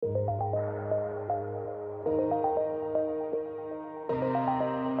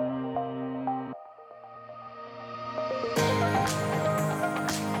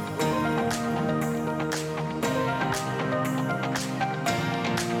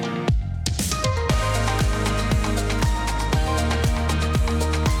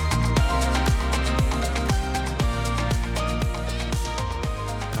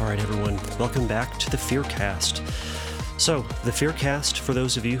welcome back to the Fearcast. So, the Fearcast, for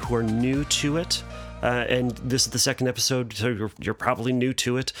those of you who are new to it, and this is the second episode, so you're probably new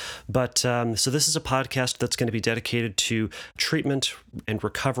to it, but so this is a podcast that's going to be dedicated to treatment and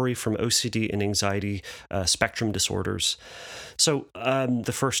recovery from OCD and anxiety spectrum disorders. So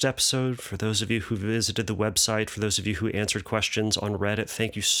the first episode, for those of you who visited the website, for those of you who answered questions on Reddit,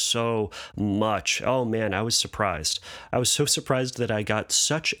 thank you so much. Oh man, I was surprised. I was so surprised that I got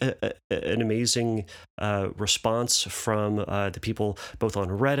such an amazing response from the people both on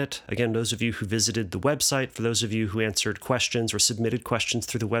Reddit. Again, those of you who visited the website, for those of you who answered questions or submitted questions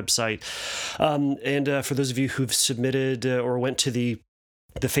through the website, and for those of you who've submitted or went to the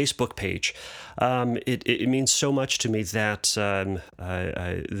Facebook page. It means so much to me that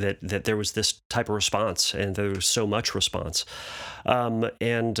that there was this type of response, and there was so much response,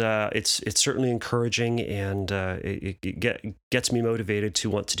 and it's certainly encouraging, and it gets me motivated to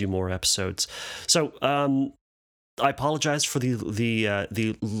want to do more episodes. So I apologize for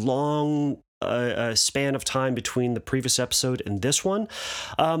the long span of time between the previous episode and this one.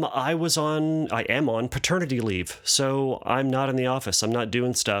 I am on paternity leave, so I'm not in the office. I'm not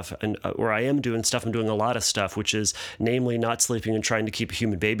doing stuff, and where I am doing stuff, I'm doing a lot of stuff, which is namely not sleeping and trying to keep a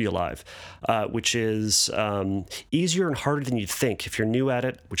human baby alive, which is easier and harder than you'd think if you're new at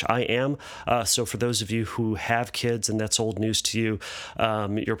it, which I am. So for those of you who have kids and that's old news to you,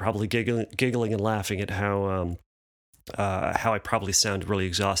 you're probably giggling and laughing at how I probably sound really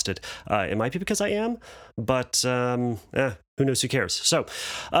exhausted. It might be because I am, but who knows? Who cares? So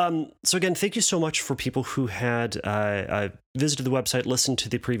again, thank you so much for people who had visited the website, listened to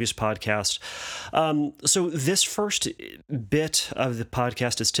the previous podcast. So this first bit of the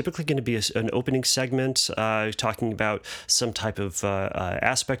podcast is typically going to be an opening segment talking about some type of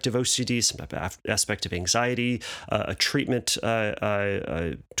aspect of OCD, some type of aspect of anxiety, a treatment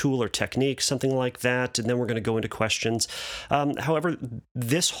tool or technique, something like that, and then we're going to go into questions. However,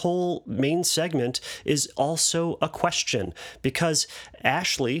 this whole main segment is also a question, because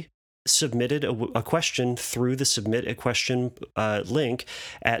Ashley submitted a question through the Submit a Question link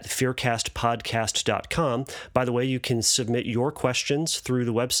at fearcastpodcast.com. By the way, you can submit your questions through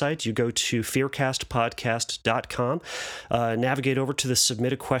the website. You go to fearcastpodcast.com, navigate over to the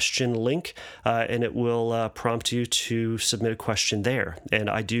Submit a Question link, and it will prompt you to submit a question there. And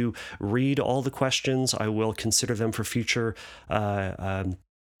I do read all the questions. I will consider them for future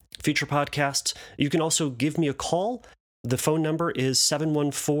podcasts. You can also give me a call. The phone number is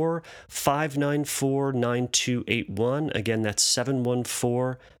 714-594-9281. Again, that's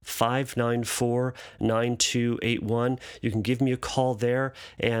 714-594-9281. You can give me a call there,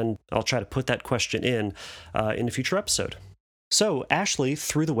 and I'll try to put that question in a future episode. So Ashley,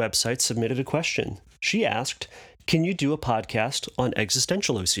 through the website, submitted a question. She asked, can you do a podcast on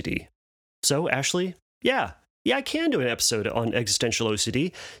existential OCD? So Ashley, yeah, I can do an episode on existential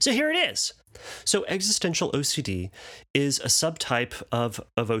OCD. So here it is. So existential OCD is a subtype of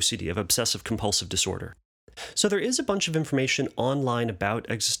OCD, of obsessive compulsive disorder. So there is a bunch of information online about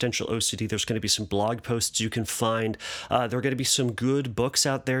existential OCD. There's going to be some blog posts you can find. There are going to be some good books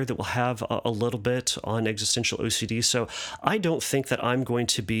out there that will have a little bit on existential OCD. So I don't think that I'm going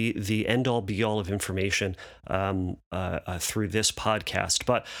to be the end-all, be-all of information through this podcast.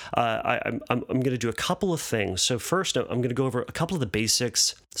 But I'm going to do a couple of things. So first, I'm going to go over a couple of the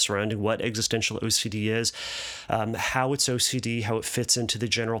basics surrounding what existential OCD is, how it's OCD, how it fits into the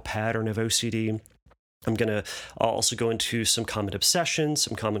general pattern of OCD. I'm going to also go into some common obsessions,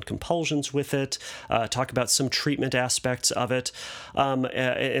 some common compulsions with it, talk about some treatment aspects of it,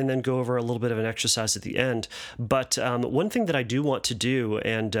 and then go over a little bit of an exercise at the end. But one thing that I do want to do,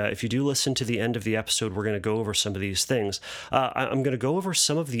 and if you do listen to the end of the episode, we're going to go over some of these things. I'm going to go over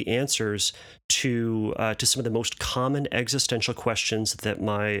some of the answers to some of the most common existential questions that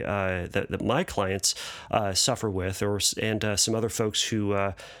my clients suffer with, and some other folks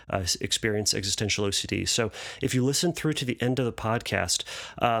who experience existential OCD. So if you listen through to the end of the podcast,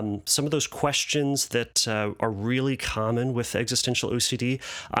 some of those questions that are really common with existential OCD,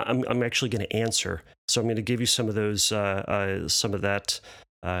 I'm actually going to answer. So I'm going to give you some of those, some of that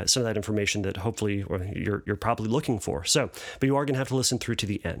information that hopefully you're probably looking for. So, but you are going to have to listen through to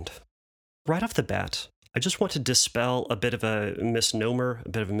the end. Right off the bat, I just want to dispel a bit of a misnomer, a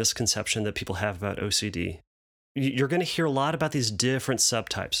bit of a misconception that people have about OCD. You're going to hear a lot about these different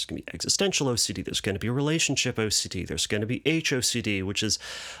subtypes. There's going to be existential OCD. There's going to be relationship OCD. There's going to be HOCD, which is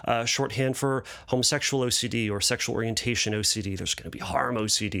shorthand for homosexual OCD or sexual orientation OCD. There's going to be harm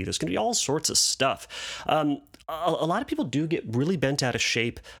OCD. There's going to be all sorts of stuff. A lot of people do get really bent out of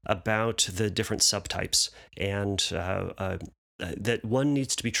shape about the different subtypes, and that one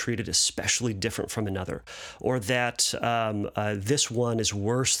needs to be treated especially different from another, or that this one is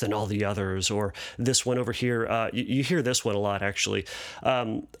worse than all the others, or this one over here. You hear this one a lot, actually,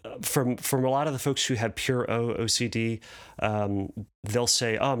 from a lot of the folks who have pure OCD. They'll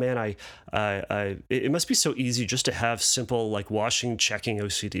say, "Oh man, it must be so easy just to have simple like washing, checking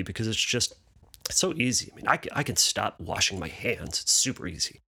OCD because it's so easy. I mean, I can stop washing my hands. It's super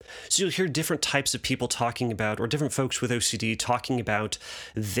easy." So you'll hear different types of people talking about, or different folks with OCD talking about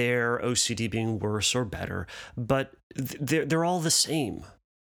their OCD being worse or better, but they're all the same.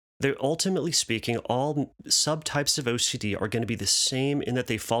 They're ultimately speaking, all subtypes of OCD are going to be the same in that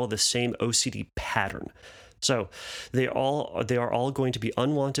they follow the same OCD pattern. So they are all going to be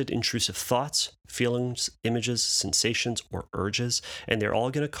unwanted, intrusive thoughts, feelings, images, sensations, or urges, and they're all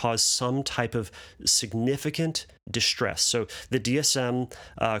going to cause some type of significant distress. So the DSM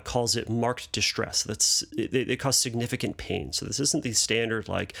calls it marked distress. It causes significant pain. So this isn't the standard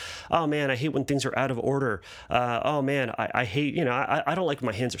like, oh man, I hate when things are out of order. Oh man, I hate, I don't like when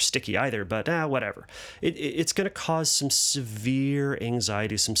my hands are sticky either, but whatever. It's going to cause some severe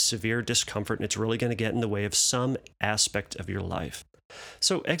anxiety, some severe discomfort, and it's really going to get in the way of some aspect of your life.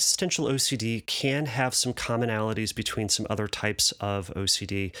 So existential OCD can have some commonalities between some other types of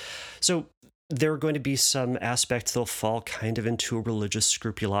OCD. So there are going to be some aspects that'll fall kind of into a religious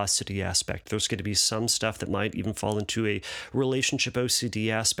scrupulosity aspect. There's going to be some stuff that might even fall into a relationship OCD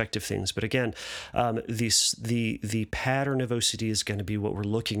aspect of things. But again, the pattern of OCD is going to be what we're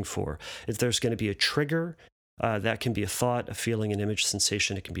looking for. If there's going to be a trigger, that can be a thought, a feeling, an image,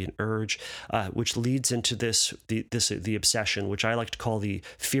 sensation. It can be an urge, which leads into the obsession, which I like to call the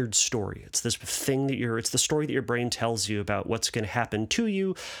feared story. It's this thing it's the story that your brain tells you about what's going to happen to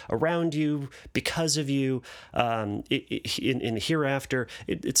you, around you, because of you, in the hereafter.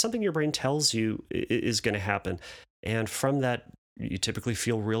 It's something your brain tells you is going to happen, and from that, you typically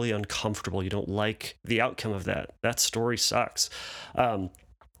feel really uncomfortable. You don't like the outcome of that. That story sucks.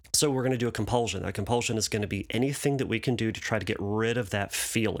 So we're going to do a compulsion. That compulsion is going to be anything that we can do to try to get rid of that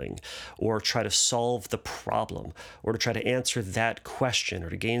feeling, or try to solve the problem, or to try to answer that question, or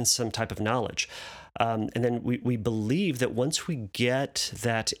to gain some type of knowledge. And then we believe that once we get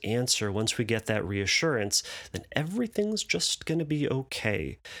that answer, once we get that reassurance, then everything's just going to be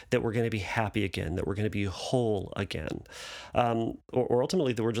okay, that we're going to be happy again, that we're going to be whole again, or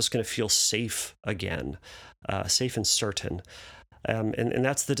ultimately that we're just going to feel safe again, safe and certain. And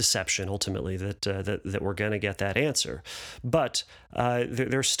that's the deception, ultimately, that we're going to get that answer. But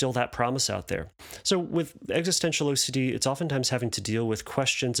there's still that promise out there. So with existential OCD, it's oftentimes having to deal with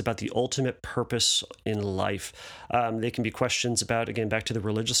questions about the ultimate purpose in life. They can be questions about, again, back to the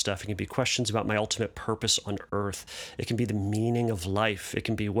religious stuff, it can be questions about my ultimate purpose on earth. It can be the meaning of life. It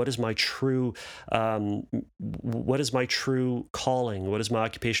can be what is my true calling? What is my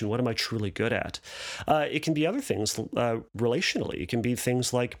occupation? What am I truly good at? It can be other things, relationally. It can be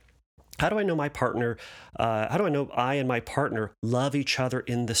things like, how do I know my partner? How do I know I and my partner love each other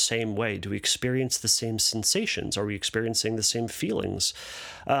in the same way? Do we experience the same sensations? Are we experiencing the same feelings?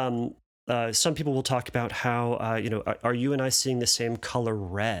 Some people will talk about how, are you and I seeing the same color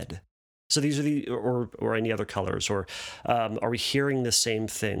red? So these are or any other colors, or are we hearing the same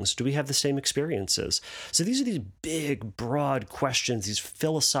things? Do we have the same experiences? So these are these big, broad questions, these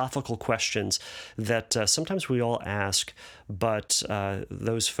philosophical questions that sometimes we all ask, but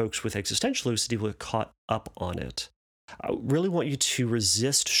those folks with existential OCD will get caught up on it. I really want you to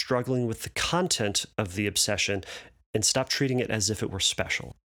resist struggling with the content of the obsession and stop treating it as if it were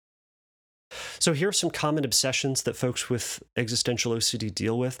special. So here are some common obsessions that folks with existential OCD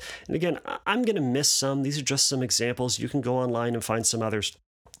deal with. And again, I'm going to miss some. These are just some examples. You can go online and find some others.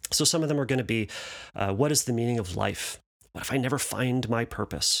 So some of them are going to be, what is the meaning of life? What if I never find my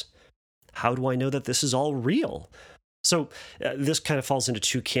purpose? How do I know that this is all real? So this kind of falls into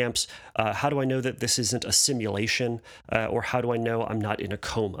two camps. How do I know that this isn't a simulation? Or how do I know I'm not in a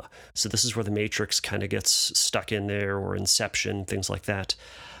coma? So this is where the Matrix kind of gets stuck in there, or Inception, things like that.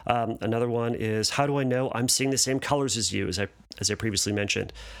 Another one is, how do I know I'm seeing the same colors as you, as I previously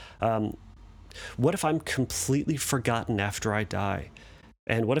mentioned? What if I'm completely forgotten after I die?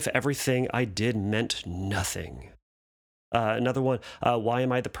 And what if everything I did meant nothing? Another one, why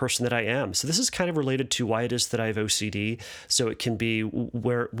am I the person that I am? So this is kind of related to why it is that I have OCD. So it can be,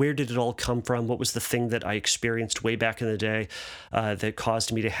 where did it all come from? What was the thing that I experienced way back in the day that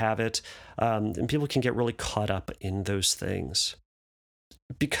caused me to have it? And people can get really caught up in those things.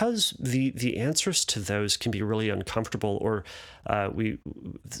 Because the answers to those can be really uncomfortable, or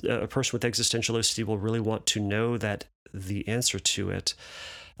a person with existential OCD will really want to know that the answer to it,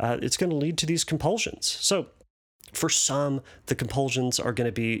 it's going to lead to these compulsions. So For some, the compulsions are going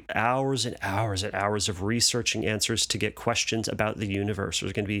to be hours and hours and hours of researching answers to get questions about the universe.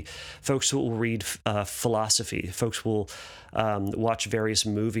 There's going to be folks who will read philosophy. Folks will watch various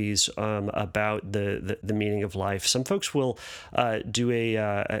movies about the meaning of life. Some folks will do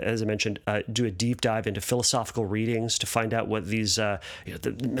as I mentioned, do a deep dive into philosophical readings to find out what these the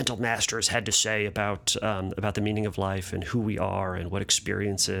mental masters had to say about the meaning of life and who we are and what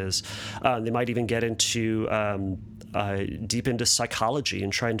experience is. They might even get into deep into psychology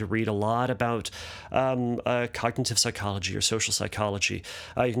and trying to read a lot about cognitive psychology or social psychology.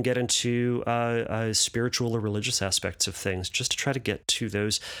 You can get into spiritual or religious aspects of things just to try to get to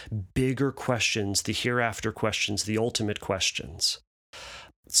those bigger questions, the hereafter questions, the ultimate questions.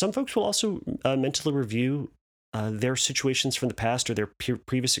 Some folks will also mentally review their situations from the past or their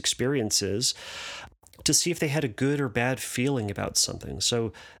previous experiences to see if they had a good or bad feeling about something.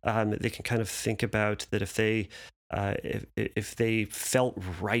 So they can kind of think about that if they felt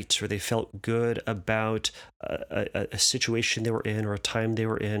right or they felt good about a situation they were in or a time they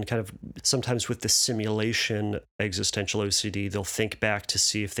were in. Kind of sometimes with the simulation existential OCD, they'll think back to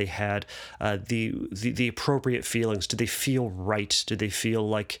see if they had the appropriate feelings. Did they feel right? Did they feel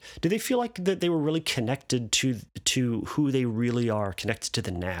like that they were really connected to who they really are, connected to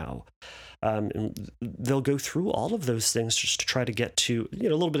the now? And they'll go through all of those things just to try to get to a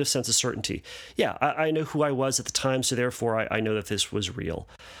little bit of sense of certainty. Yeah, I know who I was at the time, so therefore I know that this was real,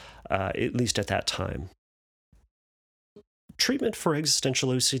 at least at that time. Treatment for existential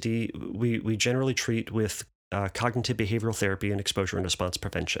OCD, we generally treat with cognitive behavioral therapy and exposure and response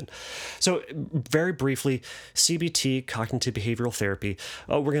prevention. So very briefly, CBT, cognitive behavioral therapy,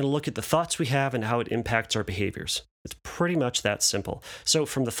 we're going to look at the thoughts we have and how it impacts our behaviors. It's pretty much that simple. So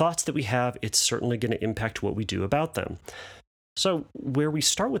from the thoughts that we have, it's certainly going to impact what we do about them. So where we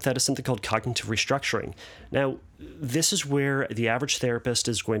start with that is something called cognitive restructuring. Now, this is where the average therapist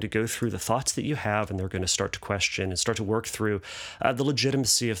is going to go through the thoughts that you have, and they're going to start to question and start to work through the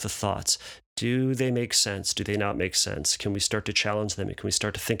legitimacy of the thoughts. Do they make sense? Do they not make sense? Can we start to challenge them? Can we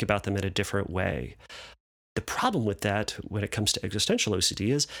start to think about them in a different way? The problem with that when it comes to existential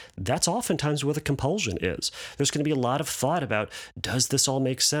OCD is that's oftentimes where the compulsion is. There's going to be a lot of thought about, does this all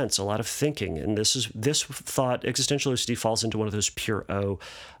make sense? A lot of thinking. And this thought, existential OCD falls into one of those pure O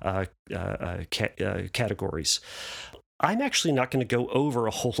categories. I'm actually not going to go over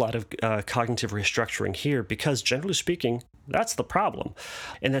a whole lot of cognitive restructuring here because generally speaking, that's the problem.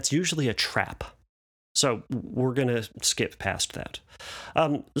 And that's usually a trap. So we're going to skip past that.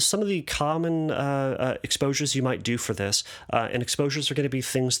 Some of the common exposures you might do for this, and exposures are going to be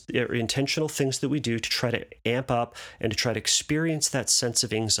intentional things that we do to try to amp up and to try to experience that sense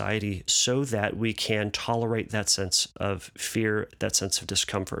of anxiety so that we can tolerate that sense of fear, that sense of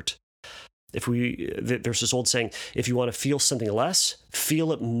discomfort. There's this old saying, if you want to feel something less,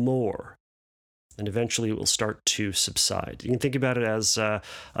 feel it more. And eventually it will start to subside. You can think about it as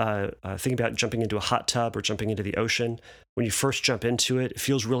think about jumping into a hot tub or jumping into the ocean. When you first jump into it, it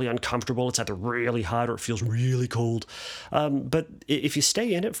feels really uncomfortable. It's either really hot or it feels really cold. But if you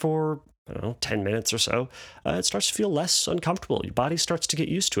stay in it for 10 minutes or so, it starts to feel less uncomfortable. Your body starts to get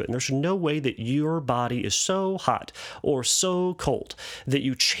used to it. And there's no way that your body is so hot or so cold that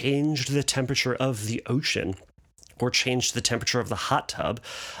you changed the temperature of the ocean or change the temperature of the hot tub.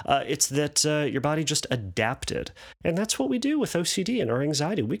 It's that your body just adapted. And that's what we do with OCD and our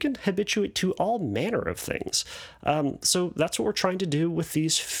anxiety. We can habituate to all manner of things. So that's what we're trying to do with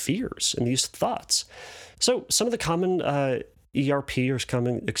these fears and these thoughts. So some of the common ERP or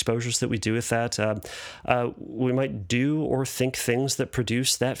common exposures that we do with that, we might do or think things that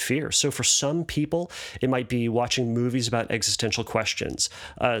produce that fear. So for some people, it might be watching movies about existential questions.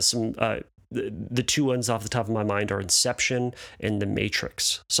 The two ones off the top of my mind are Inception and The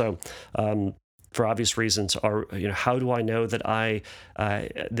Matrix. So, for obvious reasons, how do I know that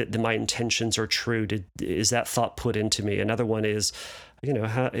that my intentions are true? Is that thought put into me? Another one is,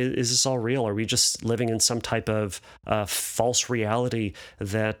 is this all real? Are we just living in some type of false reality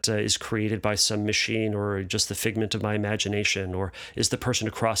that is created by some machine or just the figment of my imagination? Or is the person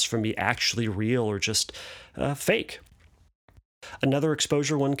across from me actually real or just fake? Another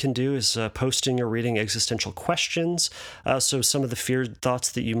exposure one can do is posting or reading existential questions. So some of the feared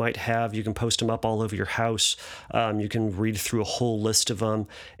thoughts that you might have, you can post them up all over your house. You can read through a whole list of them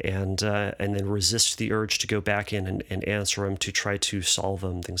and then resist the urge to go back in and answer them to try to solve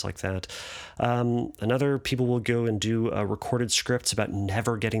them, things like that. Another, people will go and do recorded scripts about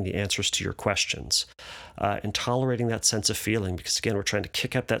never getting the answers to your questions and tolerating that sense of feeling because, again, we're trying to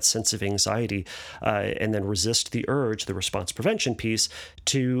kick up that sense of anxiety and then resist the urge, the response prevention, prevention piece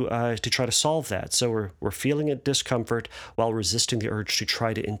to try to solve that. So we're feeling a discomfort while resisting the urge to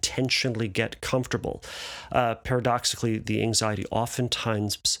try to intentionally get comfortable. Paradoxically, the anxiety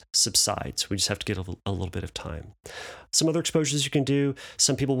oftentimes subsides. We just have to get a little bit of time. Some other exposures you can do.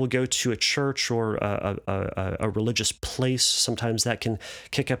 Some people will go to a church or a religious place. Sometimes that can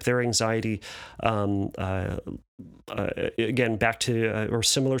kick up their anxiety. Again, back to or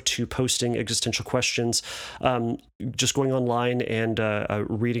similar to posting existential questions, just going online and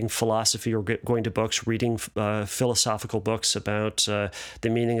reading philosophy or going to books, reading philosophical books about the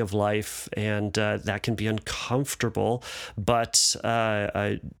meaning of life, and that can be uncomfortable, but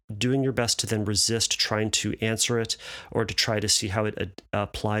doing your best to then resist trying to answer it or to try to see how it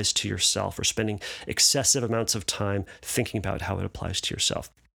applies to yourself, or spending excessive amounts of time thinking about how it applies to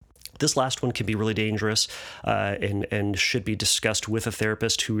yourself. This last one can be really dangerous and should be discussed with a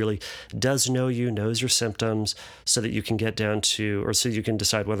therapist who really does know you, knows your symptoms, so that you can get down to, or so you can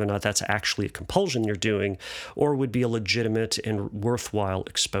decide whether or not that's actually a compulsion you're doing or would be a legitimate and worthwhile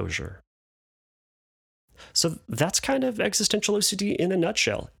exposure. So that's kind of existential OCD in a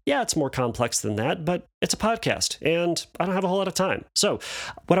nutshell. Yeah, it's more complex than that, but it's a podcast, and I don't have a whole lot of time. So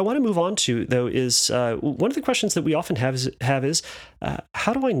what I want to move on to, though, is one of the questions that we often have is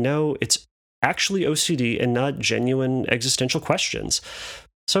how do I know it's actually OCD and not genuine existential questions?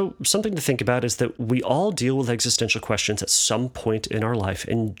 So something to think about is that we all deal with existential questions at some point in our life,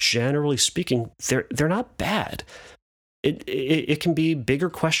 and generally speaking, they're not bad. It can be bigger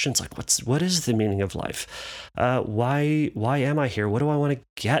questions like what is the meaning of life? Why am I here? What do I want to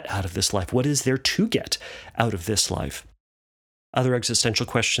get out of this life? What is there to get out of this life? Other existential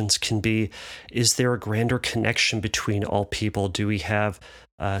questions can be, is there a grander connection between all people? Do we have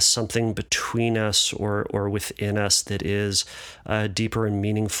something between us or within us that is deeper and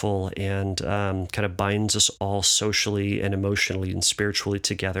meaningful and kind of binds us all socially and emotionally and spiritually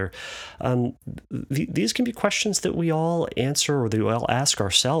together? These can be questions that we all answer or that we all ask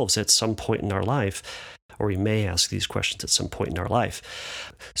ourselves at some point in our life, or we may ask these questions at some point in our life.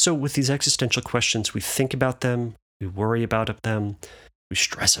 So with these existential questions, we think about them, we worry about them, we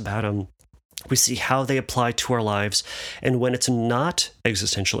stress about them, we see how they apply to our lives, and when it's not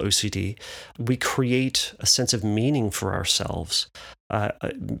existential OCD, we create a sense of meaning for ourselves,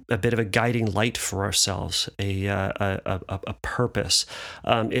 a bit of a guiding light for ourselves, a purpose.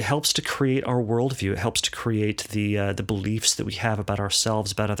 It helps to create our worldview. It helps to create the beliefs that we have about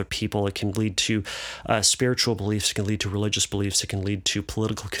ourselves, about other people. It can lead to spiritual beliefs. It can lead to religious beliefs. It can lead to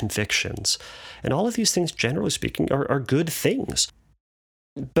political convictions. And all of these things, generally speaking, are good things.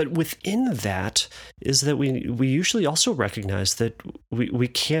 But within that is that we usually also recognize that we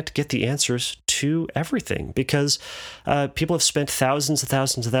can't get the answers to everything, because people have spent thousands and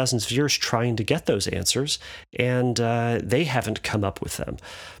thousands and thousands of years trying to get those answers, and they haven't come up with them.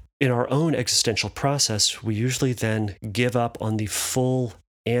 In our own existential process, we usually then give up on the full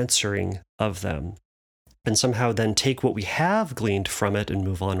answering of them, and somehow then take what we have gleaned from it and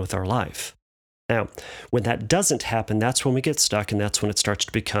move on with our life. Now, when that doesn't happen, that's when we get stuck, and that's when it starts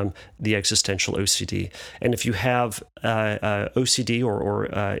to become the existential OCD. And if you have OCD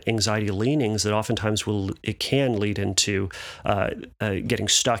or anxiety leanings, that oftentimes it can lead into getting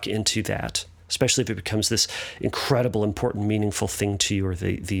stuck into that, especially if it becomes this incredible, important, meaningful thing to you, or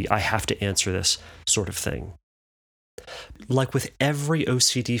the I have to answer this sort of thing. Like with every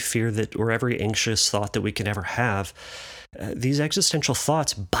OCD fear or every anxious thought that we can ever have, these existential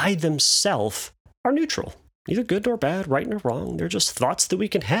thoughts by themselves are neutral, neither good nor bad, right nor wrong. They're just thoughts that we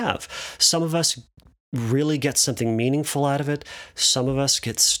can have. Some of us really get something meaningful out of it. Some of us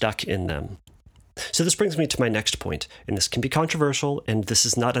get stuck in them. So this brings me to my next point, and this can be controversial, and this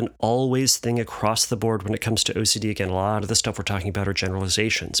is not an always thing across the board when it comes to OCD. Again, a lot of the stuff we're talking about are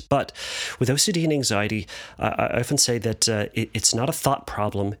generalizations. But with OCD and anxiety, I often say that it's not a thought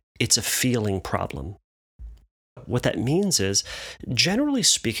problem, it's a feeling problem. What that means is, generally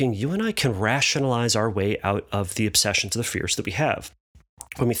speaking, you and I can rationalize our way out of the obsessions, the fears that we have.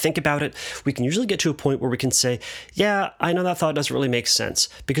 When we think about it, we can usually get to a point where we can say, yeah, I know that thought doesn't really make sense,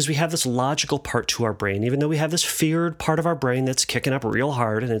 because we have this logical part to our brain, even though we have this feared part of our brain that's kicking up real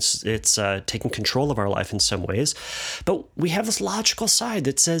hard and it's taking control of our life in some ways. But we have this logical side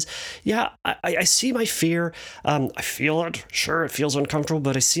that says, yeah, I see my fear. I feel it. Sure, it feels uncomfortable,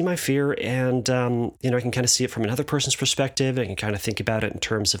 but I see my fear, and I can kind of see it from another person's perspective. I can kind of think about it in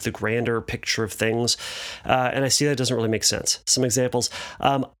terms of the grander picture of things. And I see that it doesn't really make sense. Some examples.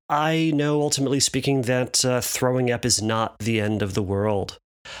 I know, ultimately speaking, that throwing up is not the end of the world.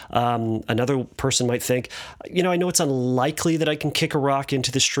 Another person might think, I know it's unlikely that I can kick a rock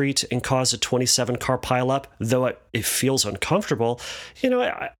into the street and cause a 27-car pileup, though it feels uncomfortable.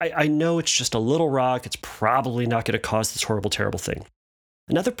 I know it's just a little rock. It's probably not going to cause this horrible, terrible thing.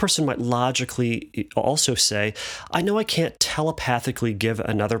 Another person might logically also say, I know I can't telepathically give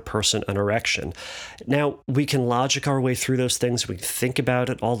another person an erection. Now, we can logic our way through those things. We can think about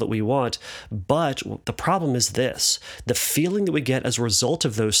it all that we want. But the problem is this. The feeling that we get as a result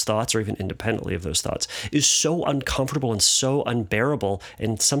of those thoughts, or even independently of those thoughts, is so uncomfortable and so unbearable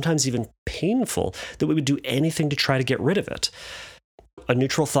and sometimes even painful that we would do anything to try to get rid of it. A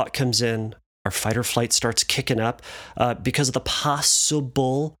neutral thought comes in. Our fight or flight starts kicking up because of the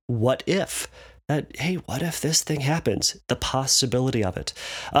possible what if. Hey, what if this thing happens? The possibility of it.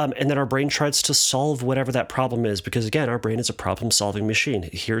 And then our brain tries to solve whatever that problem is because, again, our brain is a problem-solving machine.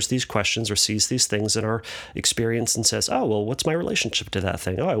 It hears these questions or sees these things in our experience and says, oh, well, what's my relationship to that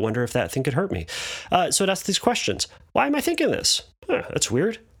thing? Oh, I wonder if that thing could hurt me. So it asks these questions. Why am I thinking this? That's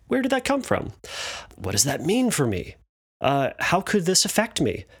weird. Where did that come from? What does that mean for me? How could this affect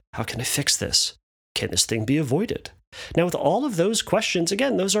me? How can I fix this? Can this thing be avoided? Now, with all of those questions,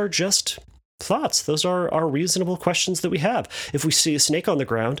 again, those are just thoughts. Those are reasonable questions that we have. If we see a snake on the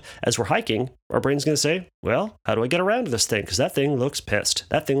ground as we're hiking, our brain's going to say, well, how do I get around to this thing? Because that thing looks pissed.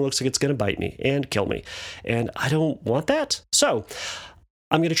 That thing looks like it's going to bite me and kill me. And I don't want that. So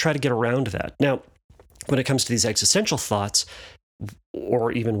I'm going to try to get around to that. Now, when it comes to these existential thoughts,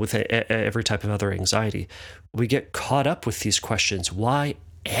 or even with every type of other anxiety, we get caught up with these questions. Why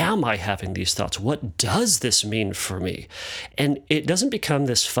am I having these thoughts? What does this mean for me? And it doesn't become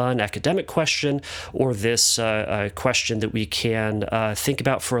this fun academic question or this question that we can think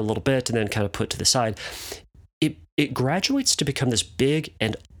about for a little bit and then kind of put to the side. It graduates to become this big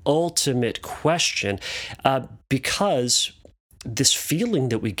and ultimate question because this feeling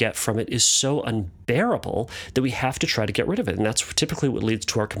that we get from it is so unbearable that we have to try to get rid of it. And that's typically what leads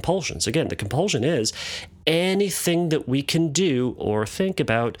to our compulsions. Again, the compulsion is anything that we can do or think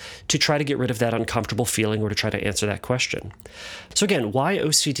about to try to get rid of that uncomfortable feeling or to try to answer that question. So again, why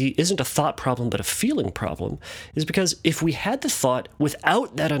OCD isn't a thought problem but a feeling problem is because if we had the thought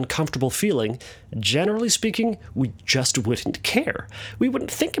without that uncomfortable feeling, generally speaking, we just wouldn't care. We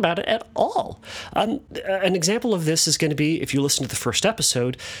wouldn't think about it at all. An example of this is going to be, if you listen to the first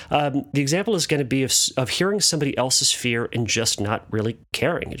episode, the example is going to be of hearing somebody else's fear and just not really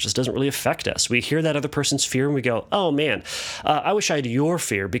caring. It just doesn't really affect us. We hear that other person's fear and we go, oh man, I wish I had your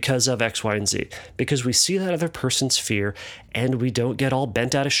fear because of X, Y, and Z. Because we see that other person's fear and we don't get all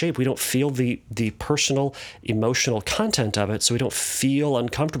bent out of shape. We don't feel the personal, emotional content of it, so we don't feel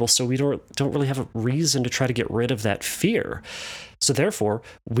uncomfortable, so we don't really have a reason to try to get rid of that fear. So therefore,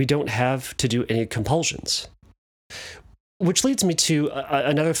 we don't have to do any compulsions. Which leads me to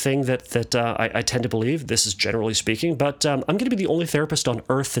another thing that I tend to believe, this is generally speaking, but I'm going to be the only therapist on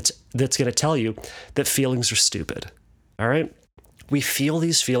earth that's going to tell you that feelings are stupid. All right? We feel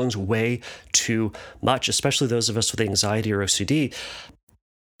these feelings way too much, especially those of us with anxiety or OCD.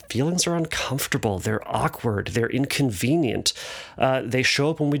 Feelings are uncomfortable, they're awkward, they're inconvenient. They show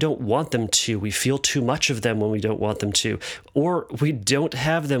up when we don't want them to. We feel too much of them when we don't want them to. Or we don't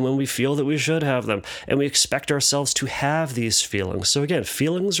have them when we feel that we should have them. And we expect ourselves to have these feelings. So again,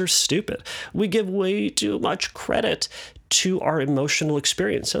 feelings are stupid. We give way too much credit to our emotional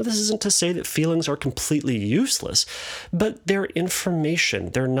experience. Now, this isn't to say that feelings are completely useless, but they're information.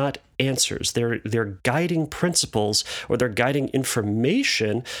 They're not answers. They're guiding principles or they're guiding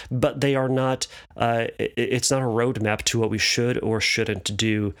information, but they are not, it's not a roadmap to what we should or shouldn't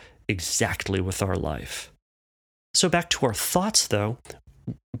do exactly with our life. So back to our thoughts, though.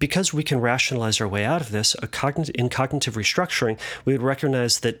 Because we can rationalize our way out of this, in cognitive restructuring, we would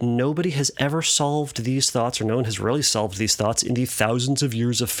recognize that nobody has ever solved these thoughts, or no one has really solved these thoughts in the thousands of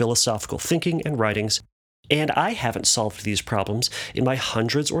years of philosophical thinking and writings. And I haven't solved these problems in my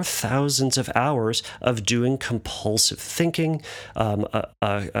hundreds or thousands of hours of doing compulsive thinking,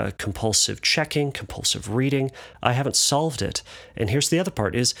 compulsive checking, compulsive reading. I haven't solved it. And here's the other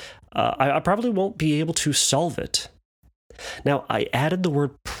part is I probably won't be able to solve it. Now, I added the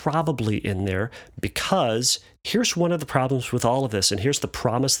word probably in there because here's one of the problems with all of this, and here's the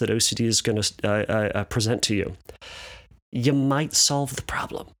promise that OCD is going to present to you. You might solve the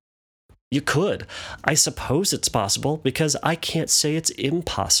problem. You could. I suppose it's possible because I can't say it's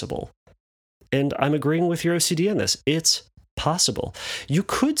impossible. And I'm agreeing with your OCD on this. It's possible. You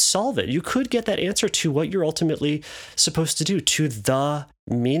could solve it. You could get that answer to what you're ultimately supposed to do, to the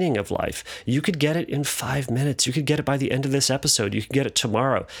meaning of life. You could get it in 5 minutes. You could get it by the end of this episode. You could get it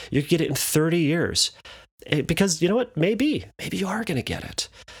tomorrow. You could get it in 30 years. Because you know what? Maybe you are going to get it.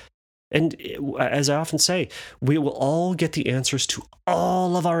 And as I often say, we will all get the answers to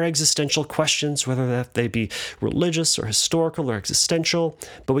all of our existential questions, whether that they be religious or historical or existential,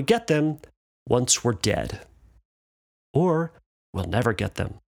 but we get them once we're dead. Or we'll never get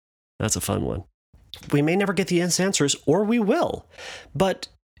them. That's a fun one. We may never get the answers, or we will. But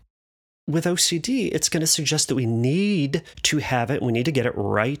with OCD, it's going to suggest that we need to have it. We need to get it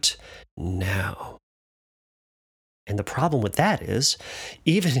right now. And the problem with that is,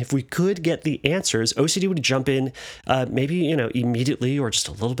 even if we could get the answers, OCD would jump in maybe, immediately or just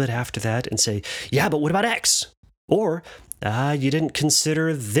a little bit after that and say, yeah, but what about X? Or, you didn't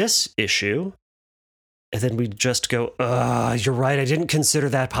consider this issue. And then we'd just go, you're right, I didn't consider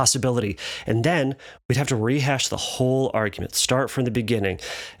that possibility. And then we'd have to rehash the whole argument, start from the beginning,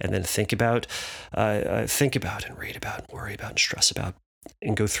 and then think about and read about and worry about and stress about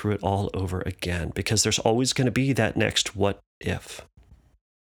and go through it all over again, because there's always going to be that next what if.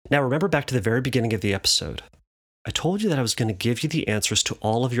 Now, remember back to the very beginning of the episode. I told you that I was going to give you the answers to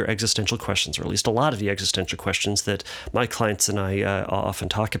all of your existential questions, or at least a lot of the existential questions that my clients and I often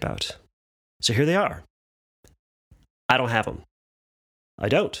talk about. So here they are. I don't have them. I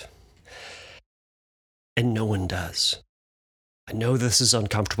don't. And no one does. I know this is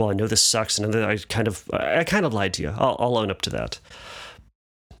uncomfortable. I know this sucks. And I kind of lied to you. I'll own up to that.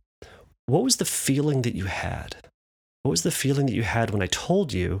 What was the feeling that you had? What was the feeling that you had when I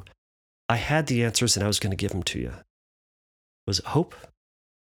told you I had the answers and I was going to give them to you? Was it hope?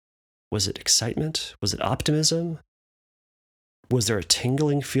 Was it excitement? Was it optimism? Was there a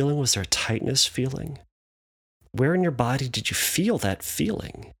tingling feeling? Was there a tightness feeling? Where in your body did you feel that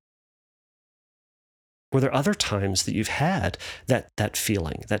feeling? Were there other times that you've had that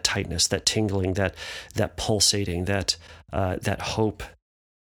feeling, that tightness, that tingling, that pulsating, that hope?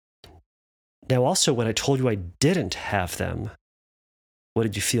 Now, also, when I told you I didn't have them, what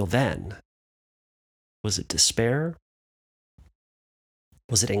did you feel then? Was it despair?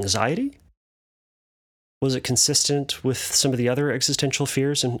 Was it anxiety? Was it consistent with some of the other existential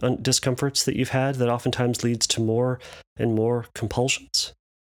fears and discomforts that you've had that oftentimes leads to more and more compulsions?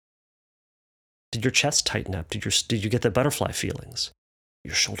 Did your chest tighten up? Did you get the butterfly feelings?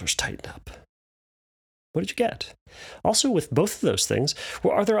 Your shoulders tighten up? What did you get? Also, with both of those things,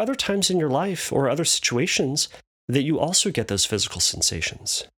 are there other times in your life or other situations that you also get those physical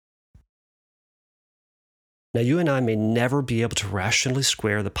sensations? Now, you and I may never be able to rationally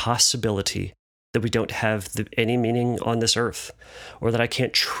square the possibility that we don't have any meaning on this earth, or that I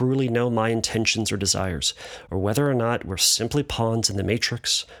can't truly know my intentions or desires, or whether or not we're simply pawns in the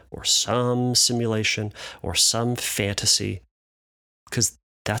matrix, or some simulation, or some fantasy, because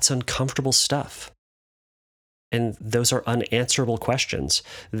that's uncomfortable stuff. And those are unanswerable questions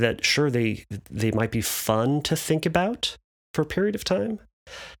that, sure, they might be fun to think about for a period of time.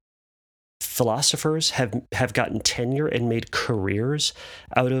 Philosophers have gotten tenure and made careers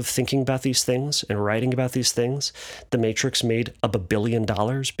out of thinking about these things and writing about these things. The Matrix made up $1 billion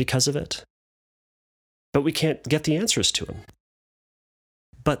because of it. But we can't get the answers to them.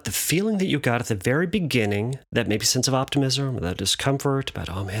 But the feeling that you got at the very beginning, that maybe sense of optimism, or that discomfort about,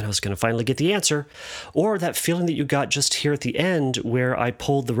 oh man, I was going to finally get the answer, or that feeling that you got just here at the end where I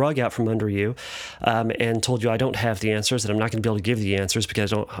pulled the rug out from under you and told you I don't have the answers, that I'm not going to be able to give the answers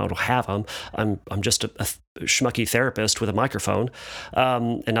because I don't have them. I'm just a schmucky therapist with a microphone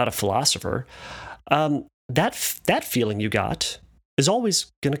and not a philosopher. That feeling you got is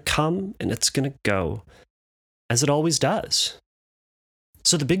always going to come and it's going to go, as it always does.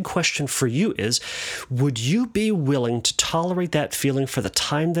 So the big question for you is, would you be willing to tolerate that feeling for the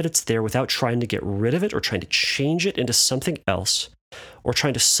time that it's there without trying to get rid of it or trying to change it into something else, or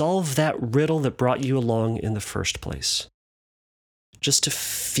trying to solve that riddle that brought you along in the first place? Just to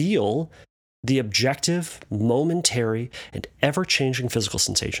feel the objective, momentary, and ever-changing physical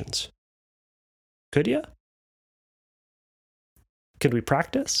sensations. Could you? Could we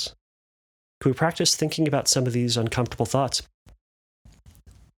practice? Could we practice thinking about some of these uncomfortable thoughts?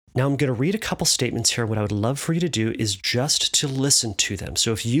 Now, I'm going to read a couple statements here. What I would love for you to do is just to listen to them.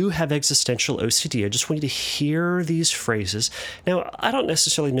 So if you have existential OCD, I just want you to hear these phrases. Now, I don't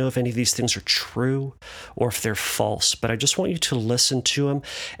necessarily know if any of these things are true or if they're false, but I just want you to listen to them,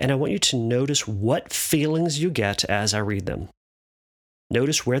 and I want you to notice what feelings you get as I read them.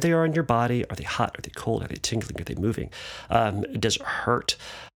 Notice where they are in your body. Are they hot? Are they cold? Are they tingling? Are they moving? Does it hurt?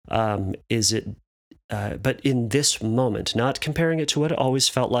 Is it but in this moment, not comparing it to what it always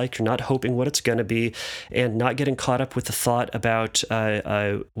felt like, you're not hoping what it's going to be, and not getting caught up with the thought about,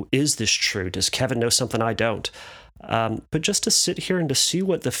 is this true? Does Kevin know something I don't? But just to sit here and to see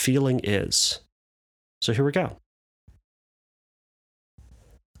what the feeling is. So here we go.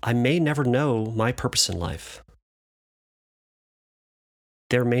 I may never know my purpose in life.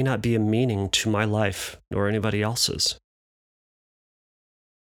 There may not be a meaning to my life nor anybody else's.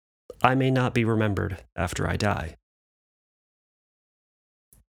 I may not be remembered after I die.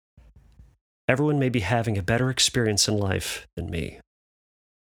 Everyone may be having a better experience in life than me.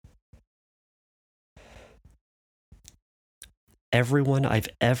 Everyone I've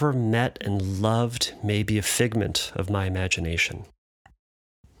ever met and loved may be a figment of my imagination.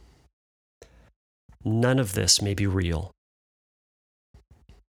 None of this may be real.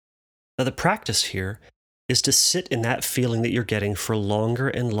 Now, the practice here is to sit in that feeling that you're getting for longer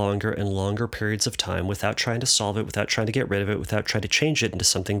and longer and longer periods of time without trying to solve it, without trying to get rid of it, without trying to change it into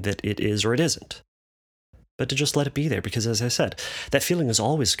something that it is or it isn't. But to just let it be there, because as I said, that feeling is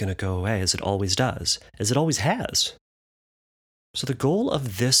always going to go away, as it always does, as it always has. So the goal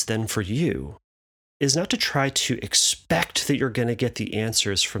of this then for you is not to try to expect that you're going to get the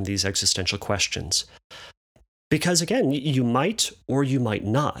answers from these existential questions. Because again, you might or you might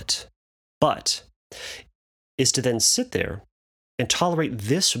not, but is to then sit there and tolerate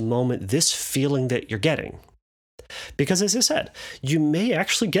this moment, this feeling that you're getting. Because as I said, you may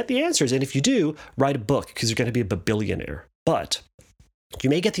actually get the answers. And if you do, write a book because you're going to be a billionaire. But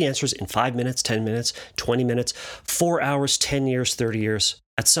you may get the answers in 5 minutes, 10 minutes, 20 minutes, 4 hours, 10 years, 30 years.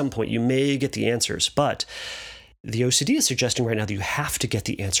 At some point, you may get the answers. But the OCD is suggesting right now that you have to get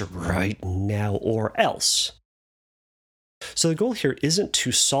the answer right now or else. So the goal here isn't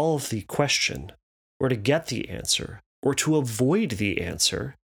to solve the question or to get the answer or to avoid the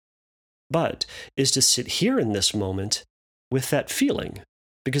answer, but is to sit here in this moment with that feeling,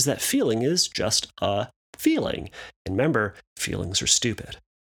 because that feeling is just a feeling. And remember, feelings are stupid.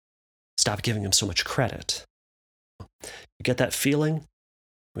 Stop giving them so much credit. You get that feeling,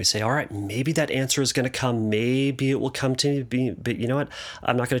 we say, all right, maybe that answer is going to come. Maybe it will come to me, but you know what?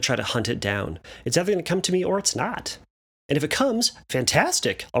 I'm not going to try to hunt it down. It's either going to come to me or it's not. And if it comes,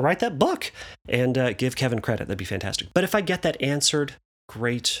 fantastic. I'll write that book and give Kevin credit. That'd be fantastic. But if I get that answered,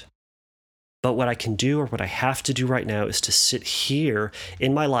 great. But what I can do or what I have to do right now is to sit here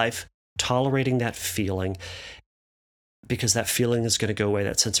in my life, tolerating that feeling, because that feeling is going to go away.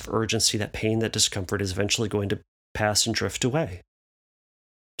 That sense of urgency, that pain, that discomfort is eventually going to pass and drift away.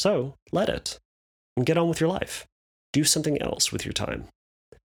 So let it and get on with your life. Do something else with your time.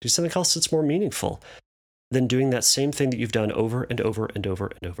 Do something else that's more meaningful than doing that same thing that you've done over and over and over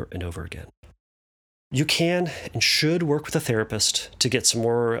and over and over again. You can and should work with a therapist to get some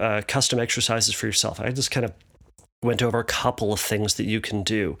more custom exercises for yourself. I just kind of went over a couple of things that you can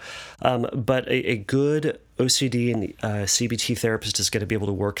do. But a good OCD and CBT therapist is going to be able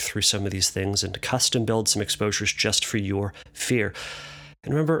to work through some of these things and to custom build some exposures just for your fear.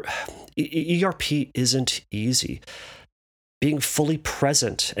 And remember, ERP isn't easy. Being fully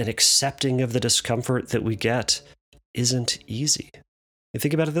present and accepting of the discomfort that we get isn't easy. You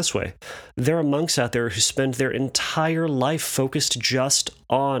think about it this way. There are monks out there who spend their entire life focused just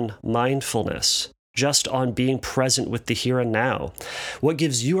on mindfulness, just on being present with the here and now. What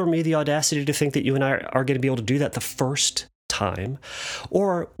gives you or me the audacity to think that you and I are going to be able to do that the first time?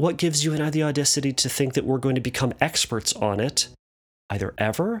 Or what gives you and I the audacity to think that we're going to become experts on it either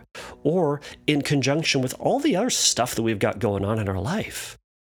ever or in conjunction with all the other stuff that we've got going on in our life?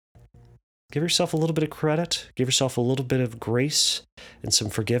 Give yourself a little bit of credit, give yourself a little bit of grace and some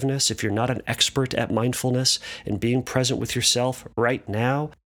forgiveness. If you're not an expert at mindfulness and being present with yourself right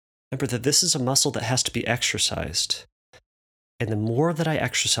now, remember that this is a muscle that has to be exercised. And the more that I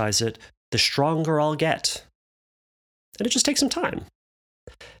exercise it, the stronger I'll get. And it just takes some time.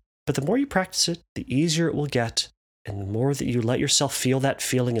 But the more you practice it, the easier it will get. And the more that you let yourself feel that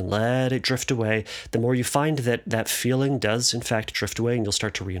feeling and let it drift away, the more you find that that feeling does, in fact, drift away, and you'll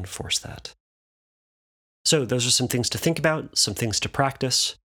start to reinforce that. So those are some things to think about, some things to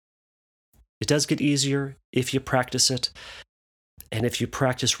practice. It does get easier if you practice it, and if you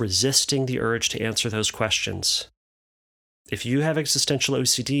practice resisting the urge to answer those questions. If you have existential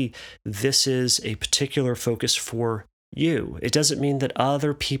OCD, this is a particular focus for you. It doesn't mean that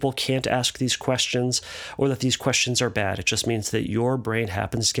other people can't ask these questions or that these questions are bad. It just means that your brain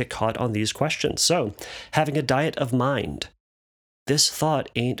happens to get caught on these questions. So, having a diet of mind. This thought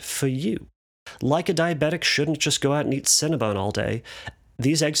ain't for you. Like a diabetic shouldn't just go out and eat Cinnabon all day,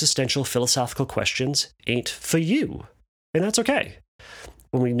 these existential philosophical questions ain't for you. And that's okay.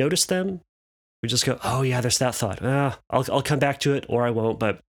 When we notice them, we just go, oh yeah, there's that thought. I'll come back to it or I won't,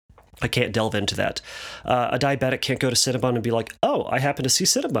 but I can't delve into that. A diabetic can't go to Cinnabon and be like, oh, I happen to see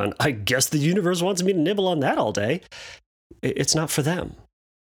Cinnabon. I guess the universe wants me to nibble on that all day. It's not for them.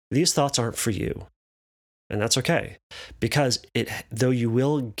 These thoughts aren't for you. And that's okay, because though you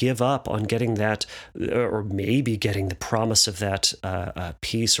will give up on getting that, or maybe getting the promise of that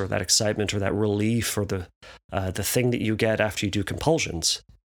peace or that excitement or that relief or the thing that you get after you do compulsions,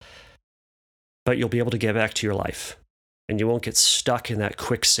 but you'll be able to get back to your life, and you won't get stuck in that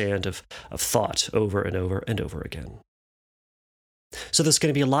quicksand of thought over and over and over again. So there's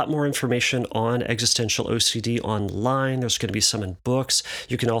going to be a lot more information on existential OCD online. There's going to be some in books.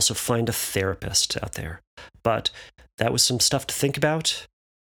 You can also find a therapist out there. But that was some stuff to think about.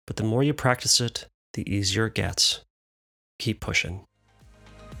 But the more you practice it, the easier it gets. Keep pushing.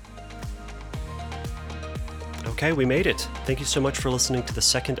 Okay, we made it. Thank you so much for listening to the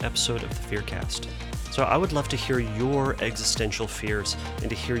second episode of the Fearcast. So I would love to hear your existential fears and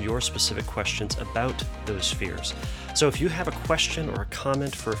to hear your specific questions about those fears. So if you have a question or a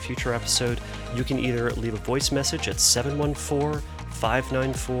comment for a future episode, you can either leave a voice message at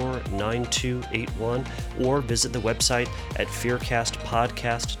 714-594-9281 or visit the website at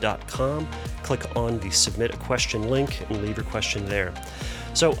fearcastpodcast.com. Click on the Submit a Question link and leave your question there.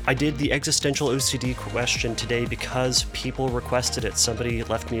 So I did the existential OCD question today because people requested it. Somebody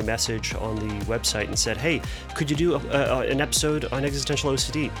left me a message on the website and said, hey, could you do an episode on existential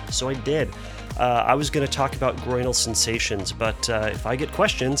OCD? So I did. I was going to talk about groinal sensations, but if I get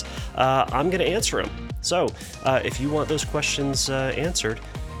questions, I'm going to answer them. So if you want those questions answered,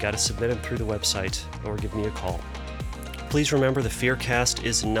 you got to submit them through the website or give me a call. Please remember the Fearcast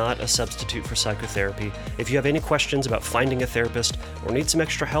is not a substitute for psychotherapy. If you have any questions about finding a therapist or need some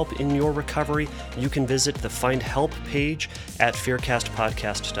extra help in your recovery, you can visit the Find Help page at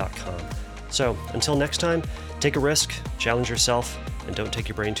fearcastpodcast.com. So until next time, take a risk, challenge yourself, and don't take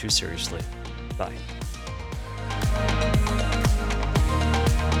your brain too seriously. Bye.